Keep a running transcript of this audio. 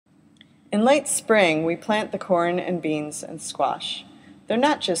In late spring, we plant the corn and beans and squash. They're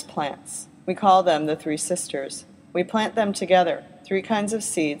not just plants. We call them the Three Sisters. We plant them together, three kinds of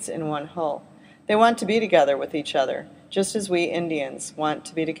seeds in one hull. They want to be together with each other, just as we Indians want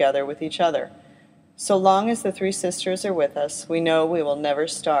to be together with each other. So long as the Three Sisters are with us, we know we will never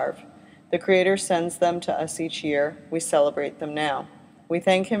starve. The Creator sends them to us each year. We celebrate them now. We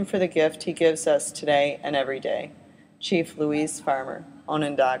thank Him for the gift He gives us today and every day. Chief Louise Farmer,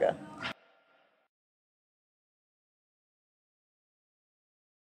 Onondaga.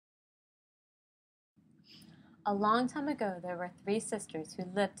 A long time ago there were three sisters who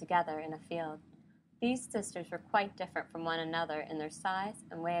lived together in a field. These sisters were quite different from one another in their size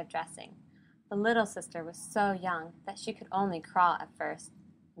and way of dressing. The little sister was so young that she could only crawl at first,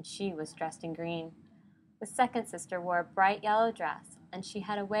 and she was dressed in green. The second sister wore a bright yellow dress, and she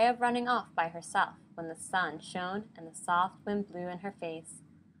had a way of running off by herself when the sun shone and the soft wind blew in her face.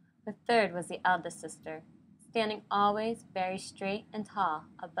 The third was the eldest sister, standing always very straight and tall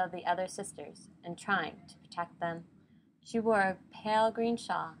above the other sisters and trying to protect them. She wore a pale green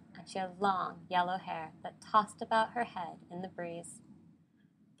shawl, and she had long yellow hair that tossed about her head in the breeze.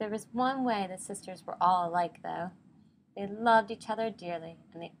 There was one way the sisters were all alike, though. They loved each other dearly,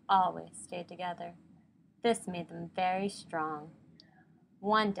 and they always stayed together. This made them very strong.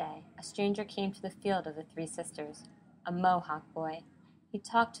 One day, a stranger came to the field of the three sisters, a Mohawk boy. He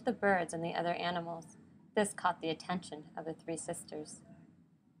talked to the birds and the other animals. This caught the attention of the three sisters.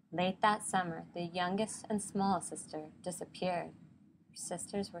 Late that summer, the youngest and smallest sister disappeared. Her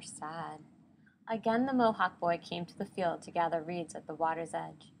sisters were sad. Again the Mohawk boy came to the field to gather reeds at the water's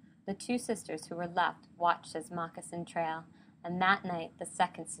edge. The two sisters who were left watched his moccasin trail, and that night the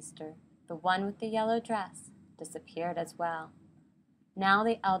second sister, the one with the yellow dress, disappeared as well. Now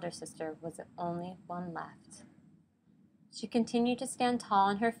the elder sister was the only one left. She continued to stand tall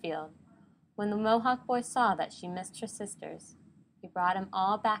in her field. When the Mohawk boy saw that she missed her sisters, he brought them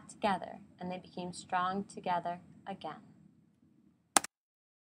all back together, and they became strong together again.